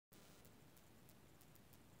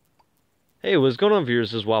Hey, what's going on,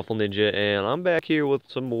 viewers? This is WaffLeNiNja, and I'm back here with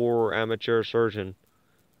some more Amateur Surgeon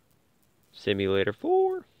Simulator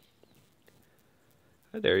 4.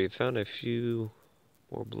 Hi there, you found a few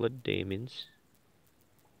more blood demons.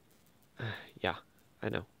 Yeah, I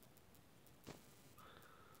know.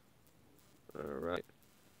 Alright,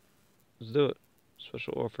 let's do it.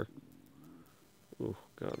 Special offer. Ooh,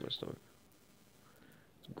 God, my stomach.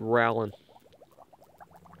 It's growling.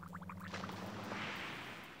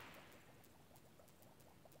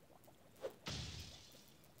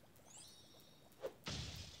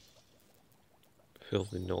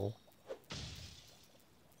 Filthy knoll.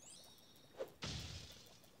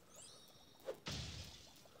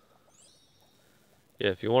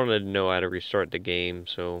 Yeah, if you wanted to know how to restart the game,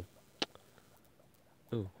 so...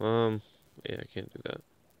 Ooh, yeah, I can't do that.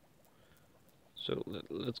 So,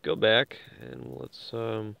 let's go back, and let's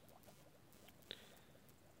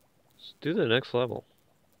do the next level.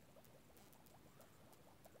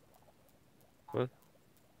 What?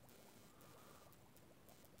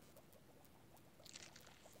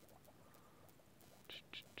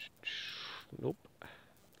 Nope.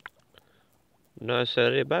 No,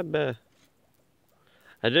 sorry, bye-bye.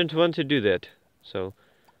 I didn't want to do that, so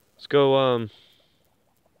let's go,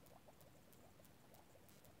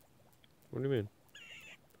 what do you mean?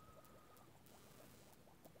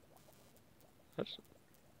 That's,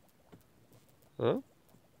 huh?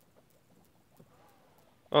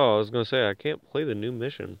 Oh, I was gonna say, I can't play the new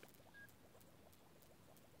mission.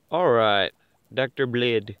 Alright, Dr.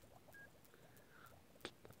 Blade.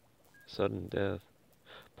 Sudden death.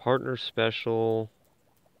 Partner special.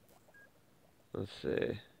 Let's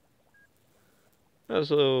see.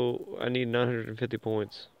 Also, I need 950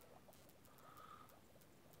 points.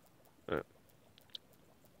 Alright.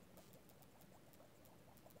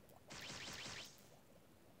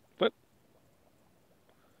 What?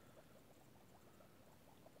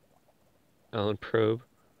 Allen probe.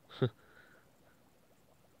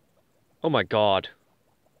 Oh my god.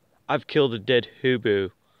 I've killed a dead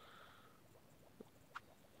hobo.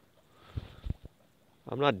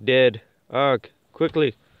 I'm not dead. Arg,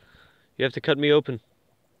 quickly. You have to cut me open.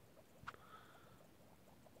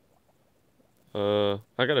 I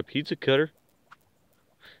got a pizza cutter.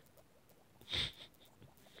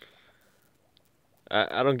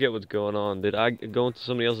 I don't get what's going on. Did I go into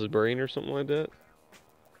somebody else's brain or something like that?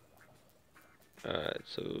 Alright,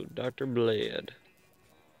 so Dr. Blade.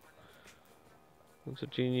 Once a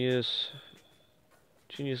genius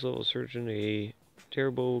level surgeon, a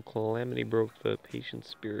terrible calamity broke the patient's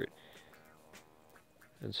spirit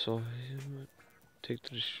and saw him take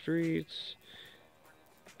to the streets.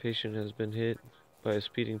 Patient has been hit by a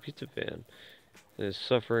speeding pizza van and is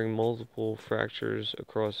suffering multiple fractures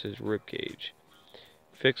across his rib cage.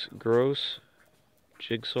 Fix gross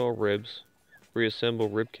jigsaw ribs, reassemble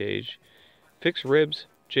rib cage. Fix ribs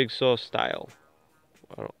jigsaw style.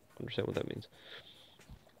 I don't understand what that means.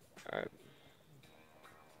 Alright.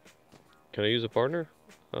 Can I use a partner?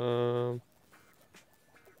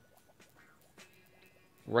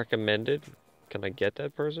 Recommended? Can I get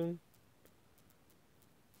that person?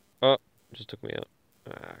 Oh, just took me out.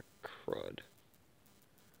 Ah, crud.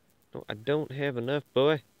 No, I don't have enough,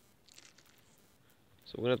 boy.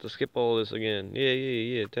 So we're gonna have to skip all this again.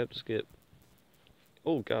 Yeah. Tap to skip.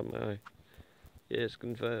 Oh, got my eye. Yes,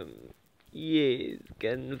 confirm. Yes,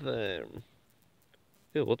 confirm.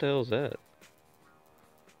 Ew, what the hell is that?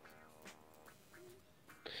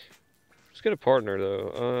 Let's get a partner,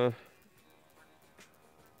 though.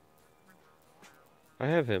 I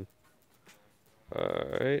have him.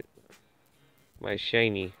 Alright. My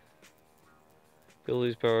shiny.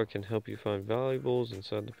 Abilities power can help you find valuables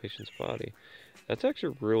inside the patient's body. That's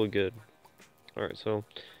actually really good. Alright, so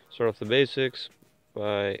start off the basics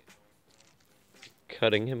by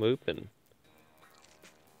cutting him open.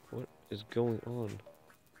 What is going on?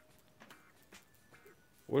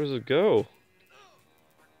 Where does it go?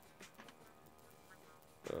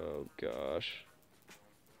 Oh gosh.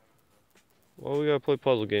 Well, we gotta play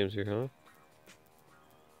puzzle games here, huh?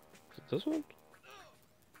 Is it this one?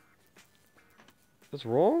 That's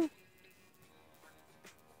wrong?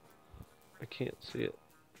 I can't see it.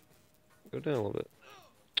 Go down a little bit.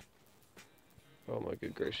 Oh my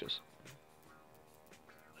good gracious.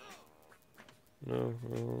 No,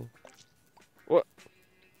 no. What?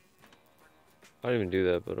 I didn't even do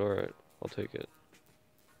that, but alright. I'll take it.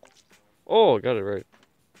 Oh, I got it right.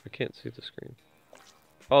 I can't see the screen.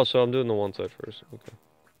 Oh, so I'm doing the one side first. Okay.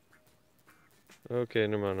 Okay,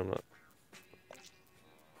 never mind, I'm not.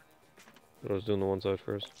 I was doing the one side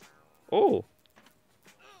first. Oh!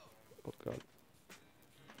 Oh, God.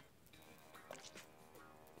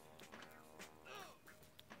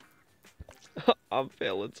 I'm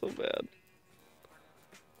failing so bad.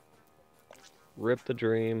 Rip the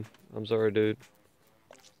dream. I'm sorry, dude.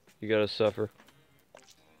 You gotta suffer.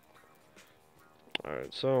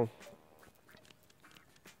 Alright, so...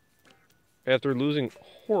 after losing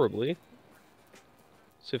horribly...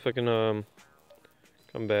 see if I can,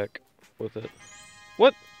 come back with it.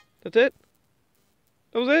 What? That's it?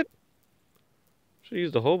 That was it? Should've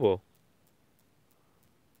used the hobo.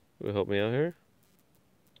 Would help me out here.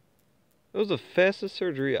 That was the fastest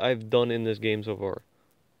surgery I've done in this game so far.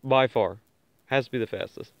 By far. Has to be the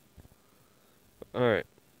fastest. Alright.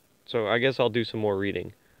 So I guess I'll do some more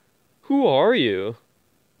reading. Who are you?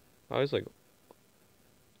 I was like...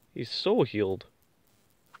 he's so healed.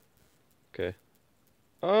 Okay.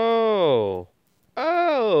 Oh!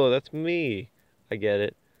 Oh! That's me. I get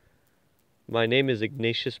it. My name is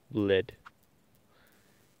Ignatius Bled.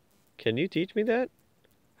 Can you teach me that?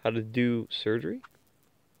 How to do surgery?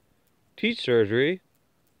 Teach surgery?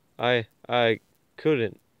 I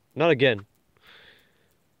couldn't. Not again.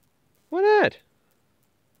 Why not?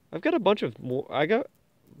 I've got a bunch of more...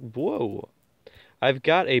 whoa. I've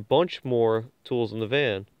got a bunch more tools in the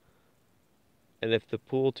van. And if the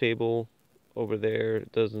pool table over there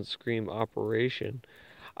doesn't scream operation,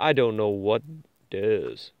 I don't know what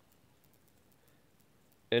does.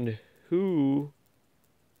 And who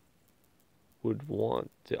would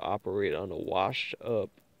want to operate on a washed up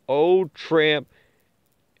old tramp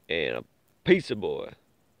and a pizza boy?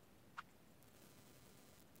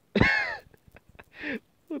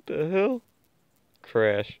 What the hell?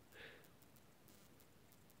 Crash.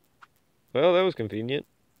 Well, that was convenient.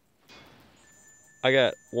 I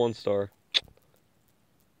got 1 star.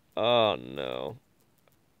 Oh no.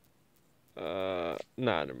 Nah,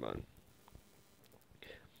 never mind.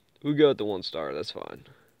 We got the 1 star, that's fine.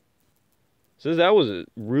 Since that was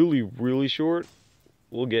really, really short,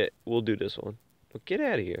 we'll do this one. But get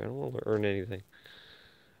out of here. I don't want to earn anything.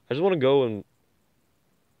 I just want to go and...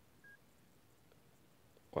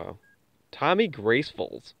 wow. Tommy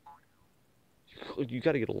Gracefuls. You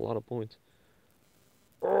got to get a lot of points.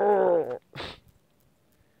 Hello,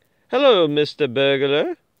 Mr.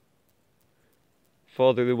 Burglar.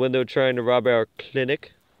 Fall through the window trying to rob our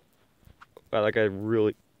clinic. Wow, like I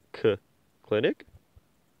really... clinic?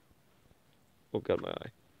 Oh, got my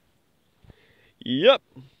eye. Yep.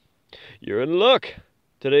 You're in luck.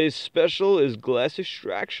 Today's special is glass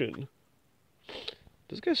extraction.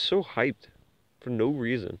 This guy's so hyped. For no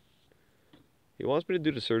reason. He wants me to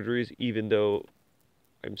do the surgeries even though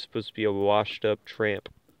I'm supposed to be a washed up tramp.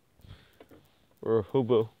 Or a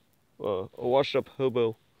hobo. A washed up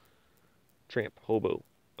hobo. Tramp. Hobo.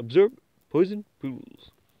 Absorb poison pools.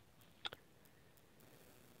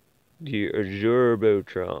 The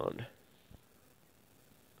Azurbotron.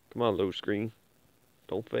 Come on, low screen.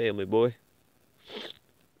 Don't fail me, boy.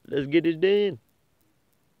 Let's get this done.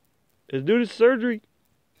 Let's do this surgery.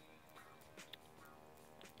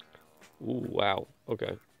 Ooh, wow.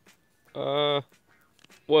 Okay.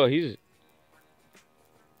 Well, he's...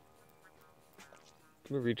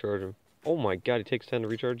 let me recharge him. Oh my god, he takes 10 to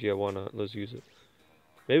recharge? Yeah, why not? Let's use it.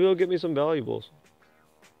 Maybe it'll get me some valuables.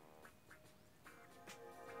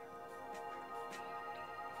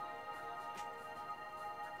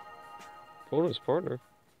 Bonus partner.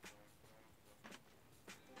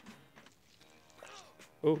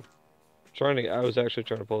 Oh. I was actually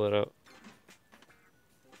trying to pull that out.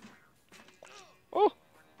 Oh!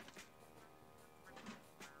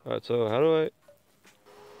 Alright, so how do I...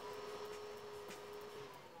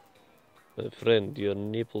 my friend, your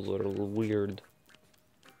nipples are weird.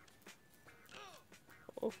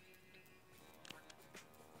 Oh.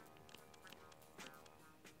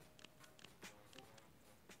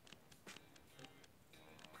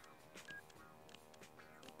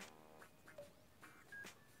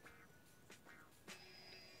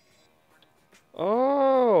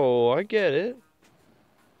 Oh, I get it.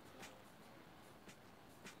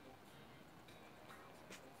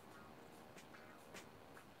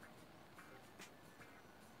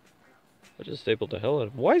 I just stapled the hell out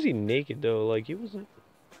of him. Why is he naked though? Like he wasn't...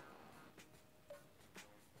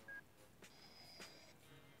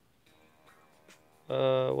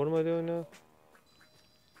 what am I doing now?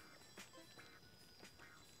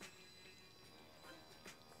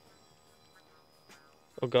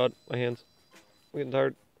 Oh god, my hands. I'm getting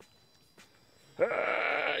tired.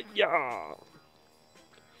 Yeah.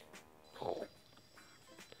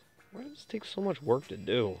 Why does this take so much work to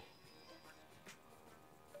do?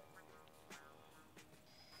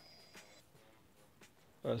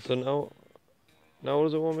 So now what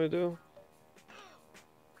does it want me to do?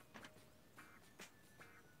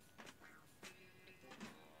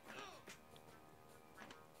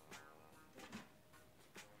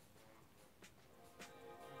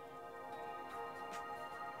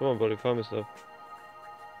 Come on, buddy, find me stuff.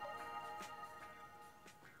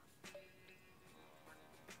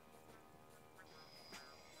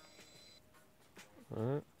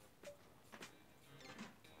 Alright.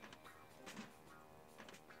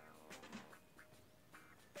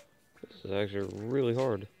 This is actually really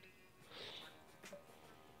hard.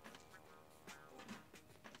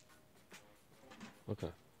 Okay.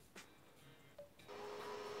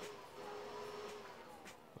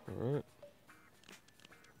 Alright.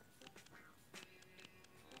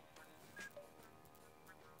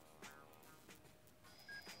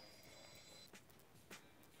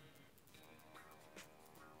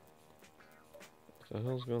 What the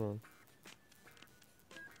hell's going on?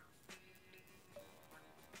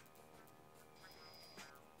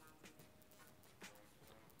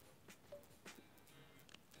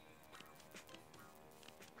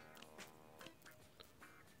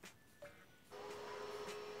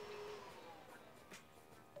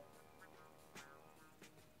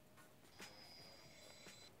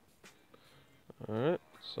 Alright,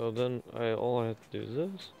 so then all I have to do is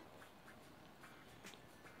this.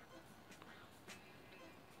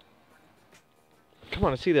 Come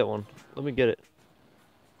on, I see that one. Let me get it.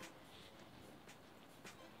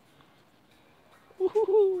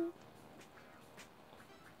 Woohoo!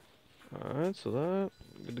 Alright, so that.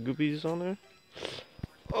 Get the goopies on there.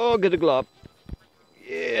 Oh, get the glop.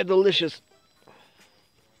 Yeah, delicious.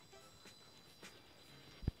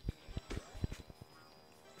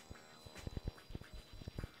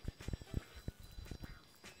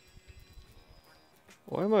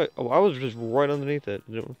 Why am I? Oh, I was just right underneath it.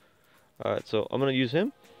 Alright, so I'm gonna use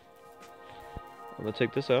him. I'm gonna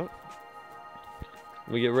take this out.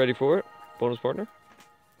 We get ready for it. Bonus partner.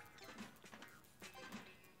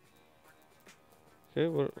 Okay,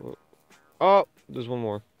 what? Oh, there's one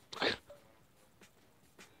more.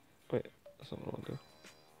 Wait, that's not what I want to do.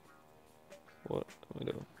 What am I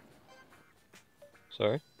doing?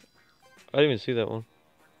 Sorry. I didn't even see that one.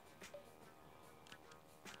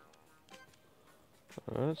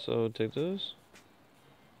 Alright, so take this.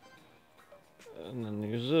 And then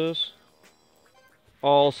use this.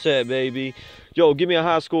 All set, baby. Yo, give me a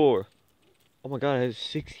high score. Oh my god, I have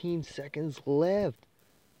 16 seconds left.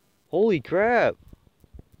 Holy crap.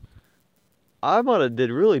 I might have did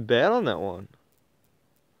really bad on that one.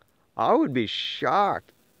 I would be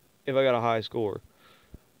shocked if I got a high score.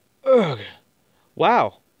 Ugh.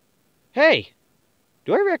 Wow. Hey.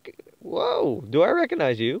 Do I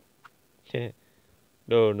recognize you?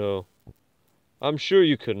 No. I'm sure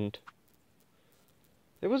you couldn't.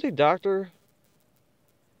 There was a doctor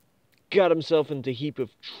got himself into a heap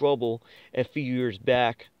of trouble a few years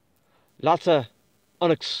back. Lots of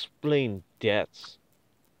unexplained deaths.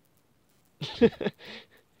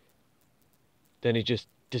 Then he just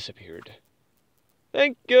disappeared.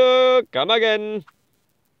 Thank you. Come again.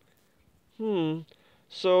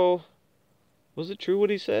 So, was it true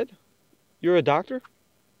what he said? You're a doctor?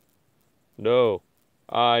 No.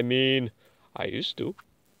 I mean, I used to.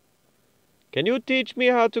 Can you teach me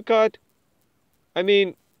how to cut? I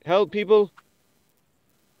mean, help people?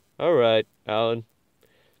 Alright, Alan.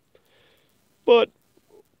 But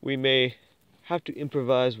we may have to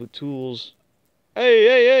improvise with tools.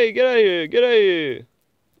 Hey, get out of here, get out of here.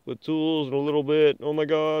 With tools and a little bit. Oh my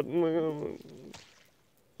god.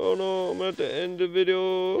 Oh no, I'm gonna have to end the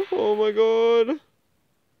video. Oh my god.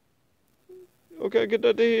 Okay, get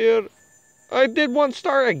out of here. I did 1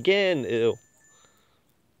 star again. Ew.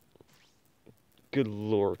 Good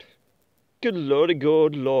lord. Good lordy,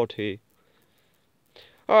 good lordy.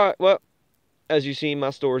 Alright, well, as you see, my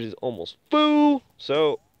storage is almost full.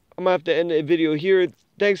 So, I'm gonna have to end the video here.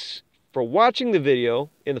 Thanks for watching the video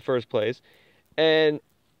in the first place. And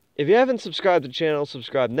if you haven't subscribed to the channel,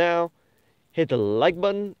 subscribe now. Hit the like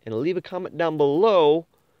button and leave a comment down below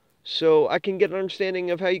so I can get an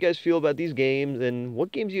understanding of how you guys feel about these games and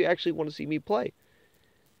what games you actually want to see me play.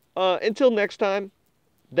 Until next time,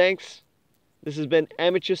 thanks. This has been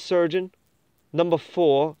Amateur Surgeon number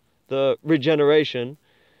 4, the regeneration,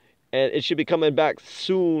 and it should be coming back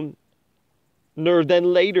sooner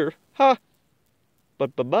than later. Ha!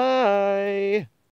 But bye-bye.